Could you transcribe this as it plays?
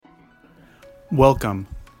Welcome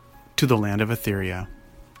to the land of Etheria.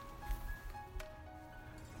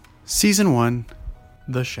 Season 1,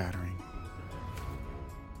 The Shattering.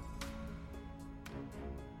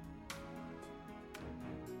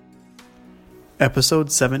 Episode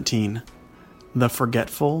 17, The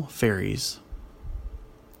Forgetful Fairies.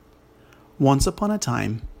 Once upon a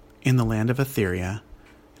time, in the land of Etheria,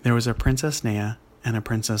 there was a Princess Nea and a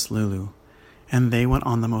Princess Lulu, and they went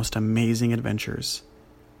on the most amazing adventures.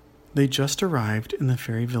 They just arrived in the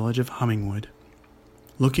fairy village of Hummingwood,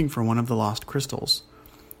 looking for one of the lost crystals,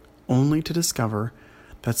 only to discover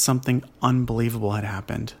that something unbelievable had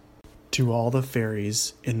happened to all the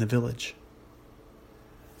fairies in the village.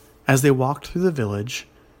 As they walked through the village,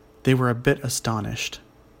 they were a bit astonished.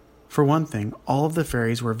 For one thing, all of the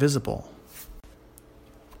fairies were visible.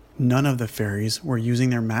 None of the fairies were using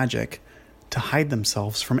their magic to hide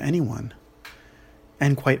themselves from anyone.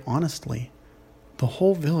 And quite honestly, the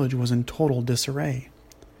whole village was in total disarray.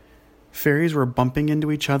 Fairies were bumping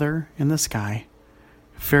into each other in the sky.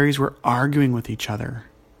 Fairies were arguing with each other.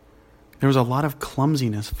 There was a lot of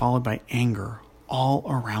clumsiness followed by anger all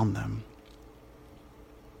around them.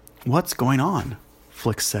 "What's going on?"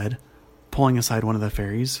 Flix said, pulling aside one of the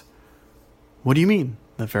fairies. "What do you mean?"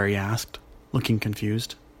 the fairy asked, looking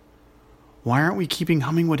confused. "Why aren't we keeping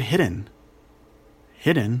Hummingwood hidden?"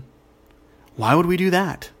 "Hidden? Why would we do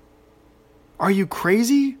that?" "Are you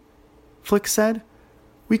crazy?" Flix said.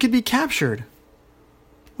 "We could be captured."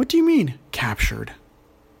 "What do you mean, captured?"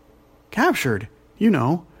 "Captured, you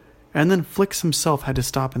know." And then Flix himself had to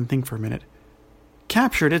stop and think for a minute.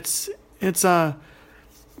 "Captured, it's a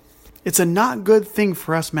not good thing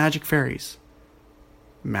for us magic fairies."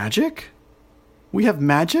 "Magic? We have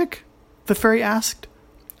magic?" the fairy asked,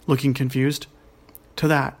 looking confused. To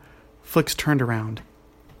that, Flix turned around,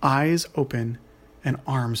 eyes open and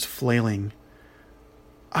arms flailing.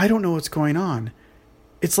 "I don't know what's going on.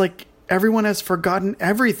 It's like everyone has forgotten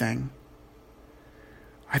everything."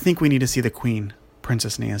 "I think we need to see the queen,"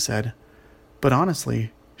 Princess Nea said. But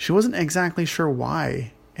honestly, she wasn't exactly sure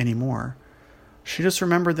why anymore. She just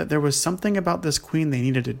remembered that there was something about this queen they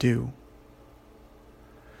needed to do.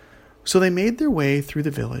 So they made their way through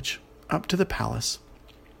the village, up to the palace,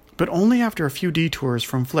 but only after a few detours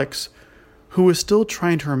from Flix, who was still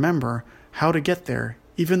trying to remember how to get there,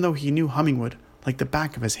 even though he knew Hummingwood like the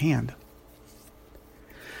back of his hand.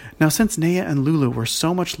 Now, since Nea and Lulu were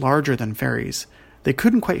so much larger than fairies, they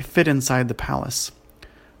couldn't quite fit inside the palace.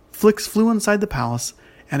 Flix flew inside the palace,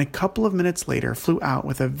 and a couple of minutes later flew out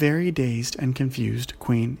with a very dazed and confused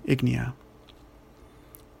Queen Ignea.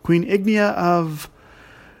 "Queen Ignea of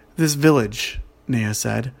this village," Nea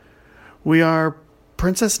said. "We are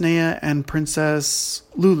Princess Nea and Princess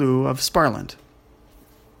Lulu of Sparland."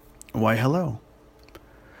 "Why, hello.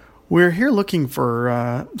 We're here looking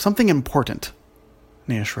for something important,"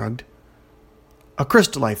 Nea shrugged. "A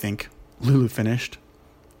crystal, I think," Lulu finished.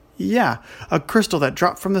 "Yeah, a crystal that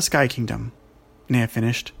dropped from the Sky Kingdom," Nea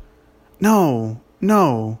finished. No,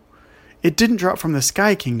 it didn't drop from the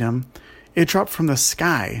Sky Kingdom. It dropped from the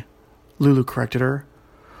sky," Lulu corrected her.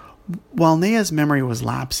 While Nea's memory was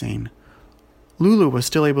lapsing, Lulu was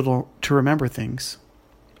still able to remember things.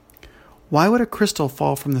 "Why would a crystal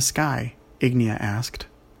fall from the sky?" Ignea asked.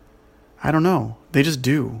 "I don't know. They just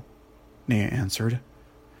do," Nea answered.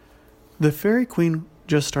 The fairy queen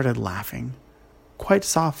just started laughing, quite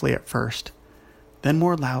softly at first, then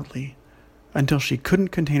more loudly, until she couldn't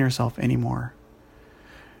contain herself anymore.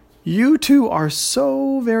 "You two are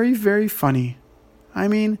so very, very funny. I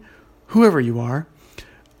mean, whoever you are.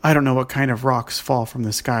 I don't know what kind of rocks fall from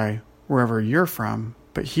the sky wherever you're from,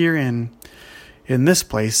 but here in this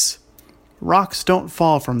place, rocks don't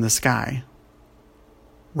fall from the sky."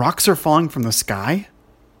 "Rocks are falling from the sky?"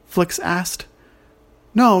 Flix asked.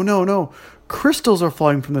 No. Crystals are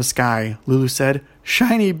falling from the sky," Lulu said.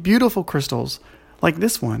 "Shiny, beautiful crystals, like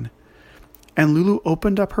this one." And Lulu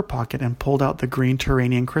opened up her pocket and pulled out the green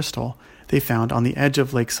Turanian crystal they found on the edge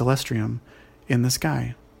of Lake Celestrium in the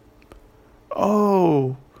sky.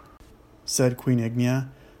 "Oh," said Queen Ignea,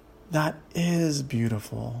 "that is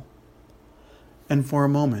beautiful." And for a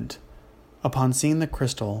moment, upon seeing the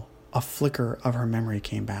crystal, a flicker of her memory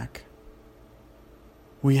came back.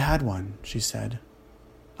 "We had one," she said.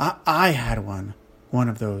 I had one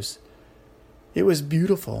of those. It was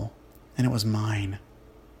beautiful, and it was mine."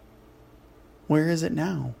 "Where is it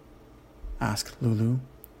now?" asked Lulu.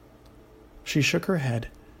 She shook her head,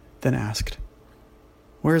 then asked,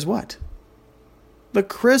 "Where's what?" "The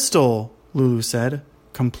crystal," Lulu said,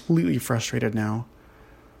 completely frustrated now.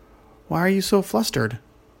 "Why are you so flustered?"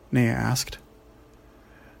 Nea asked.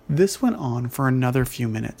 This went on for another few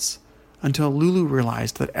minutes, until Lulu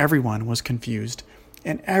realized that everyone was confused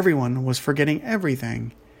and everyone was forgetting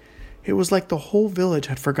everything. It was like the whole village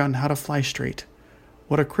had forgotten how to fly straight,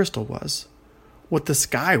 what a crystal was, what the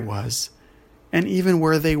sky was, and even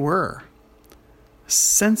where they were.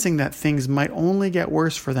 Sensing that things might only get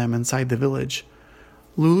worse for them inside the village,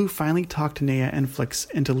 Lulu finally talked Nea and Flix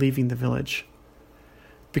into leaving the village.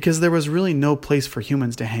 Because there was really no place for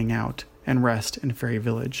humans to hang out and rest in Fairy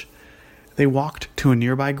Village, they walked to a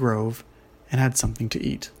nearby grove and had something to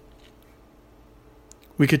eat.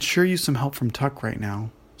 "We could sure use some help from Tuck right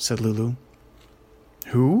now," said Lulu.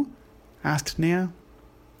 "Who?" asked Nea.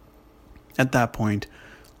 At that point,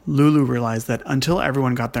 Lulu realized that until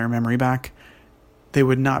everyone got their memory back, they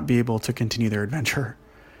would not be able to continue their adventure.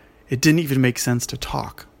 It didn't even make sense to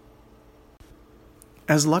talk.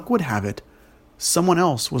 As luck would have it, someone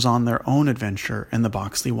else was on their own adventure in the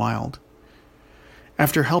Boxley Wild.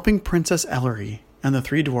 After helping Princess Ellery and the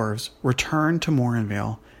three dwarves return to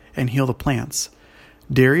Morinvale and heal the plants,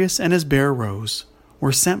 Darius and his bear Rose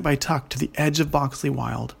were sent by Tuck to the edge of Boxley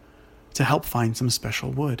Wild to help find some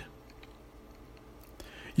special wood.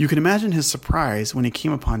 You can imagine his surprise when he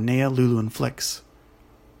came upon Nea, Lulu, and Flix.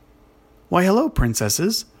 "Why, hello,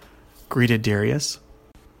 princesses," greeted Darius.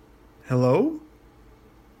 "Hello?"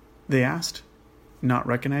 they asked, not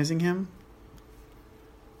recognizing him.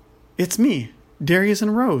 "It's me, Darius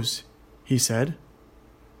and Rose," he said.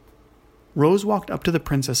 Rose walked up to the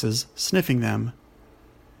princesses, sniffing them.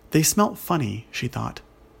 They smelt funny, she thought,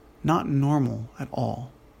 not normal at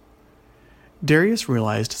all. Darius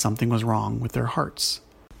realized something was wrong with their hearts.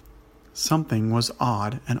 Something was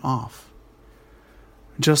odd and off.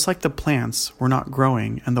 Just like the plants were not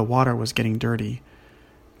growing and the water was getting dirty,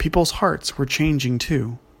 people's hearts were changing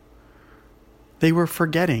too. They were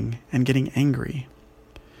forgetting and getting angry.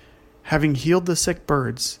 Having healed the sick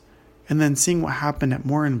birds, and then seeing what happened at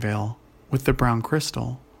Morinvale with the brown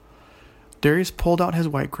crystal, Darius pulled out his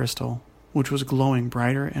white crystal, which was glowing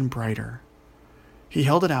brighter and brighter. He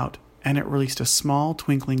held it out, and it released a small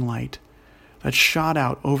twinkling light that shot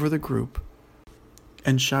out over the group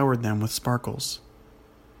and showered them with sparkles.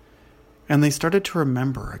 And they started to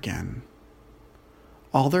remember again.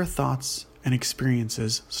 All their thoughts and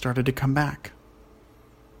experiences started to come back.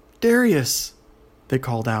 "Darius!" they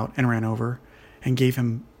called out and ran over and gave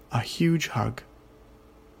him a huge hug.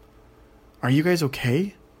 "Are you guys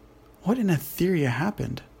okay? What in Etheria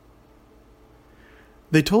happened?"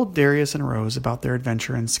 They told Darius and Rose about their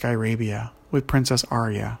adventure in Skyrabia with Princess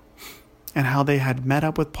Arya, and how they had met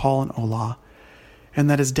up with Paul and Ola, and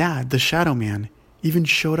that his dad, the Shadow Man, even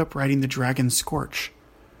showed up riding the dragon Scorch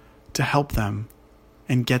to help them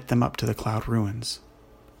and get them up to the Cloud Ruins.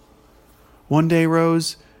 "One day,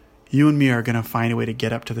 Rose, you and me are going to find a way to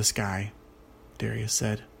get up to the sky," Darius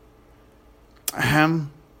said.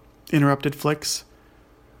 "Ahem," interrupted Flix,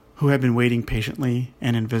 who had been waiting patiently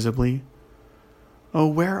and invisibly. "Oh,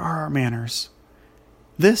 where are our manners?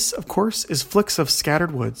 This, of course, is Flix of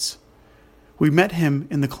Scattered Woods. We met him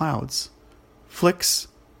in the clouds. Flix,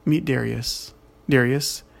 meet Darius.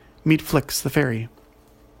 Darius, meet Flix the fairy."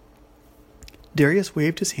 Darius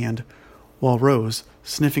waved his hand while Rose,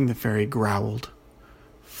 sniffing the fairy, growled.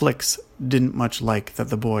 Flix didn't much like that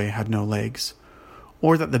the boy had no legs,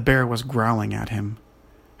 or that the bear was growling at him.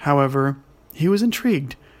 However, he was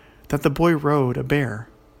intrigued that the boy rode a bear,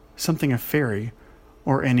 something a fairy,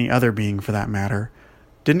 or any other being for that matter,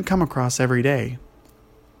 didn't come across every day.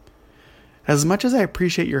 "As much as I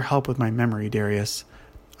appreciate your help with my memory, Darius,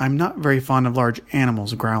 I'm not very fond of large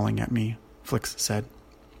animals growling at me," Flix said.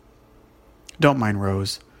 "Don't mind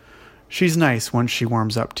Rose. She's nice once she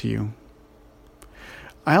warms up to you.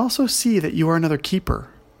 I also see that you are another keeper.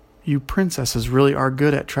 You princesses really are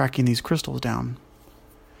good at tracking these crystals down."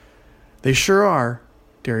 "They sure are,"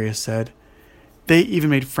 Darius said. "They even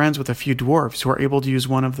made friends with a few dwarves who are able to use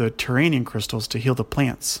one of the Turanian crystals to heal the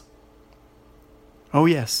plants." "Oh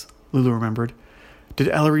yes," Lulu remembered. "Did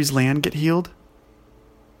Ellery's land get healed?"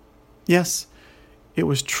 "Yes, it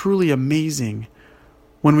was truly amazing.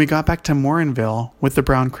 When we got back to Morinvale with the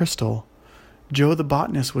brown crystal, Joe the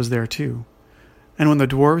botanist was there too. And when the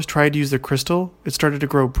dwarves tried to use the crystal, it started to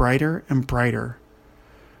grow brighter and brighter.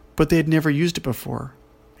 But they had never used it before.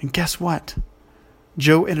 And guess what?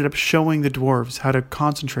 Joe ended up showing the dwarves how to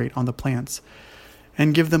concentrate on the plants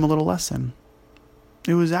and give them a little lesson.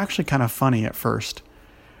 It was actually kind of funny at first.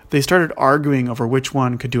 They started arguing over which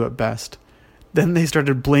one could do it best. Then they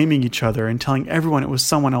started blaming each other and telling everyone it was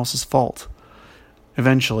someone else's fault.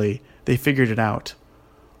 Eventually, they figured it out.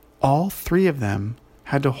 All three of them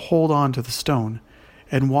had to hold on to the stone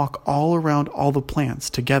and walk all around all the plants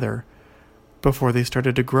together before they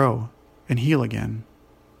started to grow and heal again.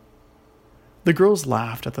 The girls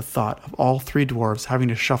laughed at the thought of all three dwarves having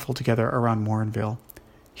to shuffle together around Morinville,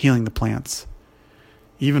 healing the plants.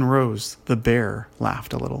 Even Rose, the bear,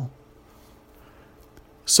 laughed a little.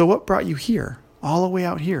 "So what brought you here, all the way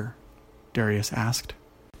out here?" Darius asked.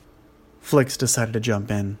 Flix decided to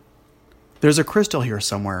jump in. "There's a crystal here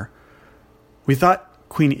somewhere. We thought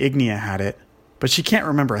Queen Ignia had it, but she can't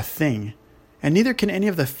remember a thing, and neither can any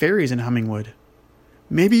of the fairies in Hummingwood.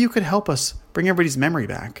 Maybe you could help us bring everybody's memory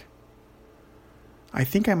back." "I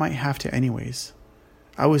think I might have to anyways.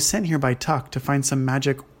 I was sent here by Tuck to find some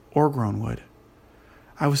magic Orgrown wood.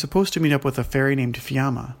 I was supposed to meet up with a fairy named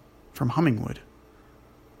Fiamma from Hummingwood."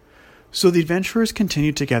 So the adventurers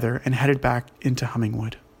continued together and headed back into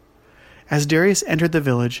Hummingwood. As Darius entered the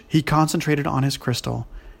village, he concentrated on his crystal,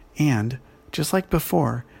 and, just like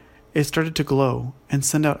before, it started to glow and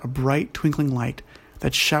send out a bright twinkling light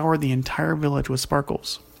that showered the entire village with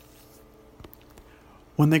sparkles.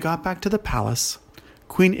 When they got back to the palace,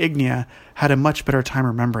 Queen Ignia had a much better time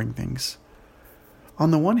remembering things.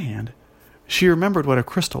 On the one hand, she remembered what a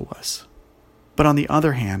crystal was, but on the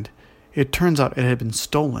other hand, it turns out it had been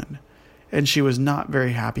stolen, and she was not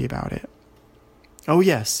very happy about it. "Oh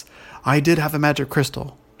yes, I did have a magic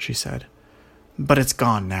crystal," she said, "but it's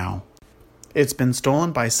gone now. It's been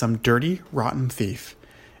stolen by some dirty, rotten thief,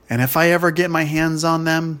 and if I ever get my hands on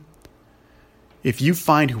them, if you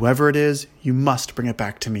find whoever it is, you must bring it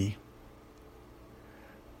back to me."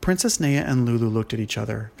 Princess Nea and Lulu looked at each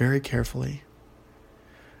other very carefully.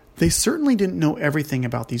 They certainly didn't know everything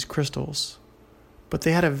about these crystals, but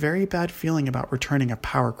they had a very bad feeling about returning a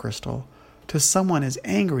power crystal to someone as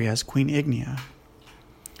angry as Queen Ignia.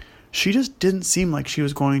 She just didn't seem like she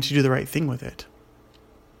was going to do the right thing with it.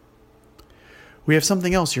 "We have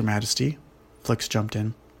something else, Your Majesty," Flix jumped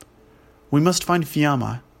in. "We must find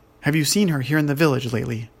Fiamma. Have you seen her here in the village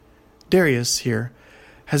lately? Darius, here,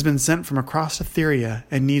 has been sent from across Etheria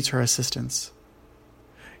and needs her assistance."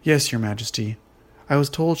 "Yes, Your Majesty. I was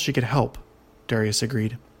told she could help," Darius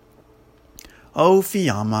agreed. "Oh,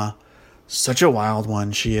 Fiamma. Such a wild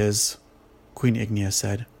one she is," Queen Ignia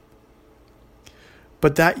said.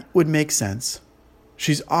 "But that would make sense.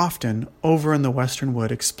 She's often over in the Western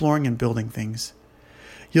Wood exploring and building things.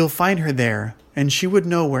 You'll find her there, and she would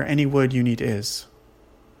know where any wood you need is."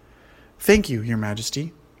 "Thank you, Your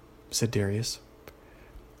Majesty," said Darius.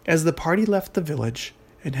 As the party left the village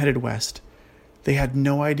and headed west, they had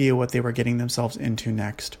no idea what they were getting themselves into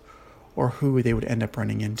next, or who they would end up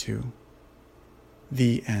running into.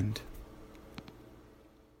 The end.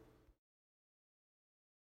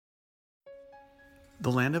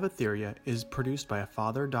 The Land of Etheria is produced by a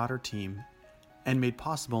father-daughter team and made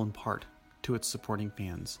possible in part to its supporting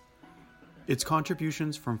fans. It's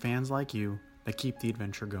contributions from fans like you that keep the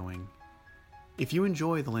adventure going. If you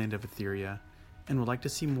enjoy The Land of Etheria and would like to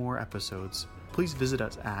see more episodes, please visit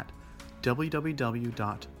us at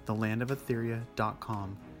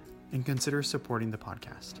www.thelandofeltheria.com and consider supporting the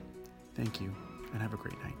podcast. Thank you, and have a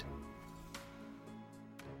great night.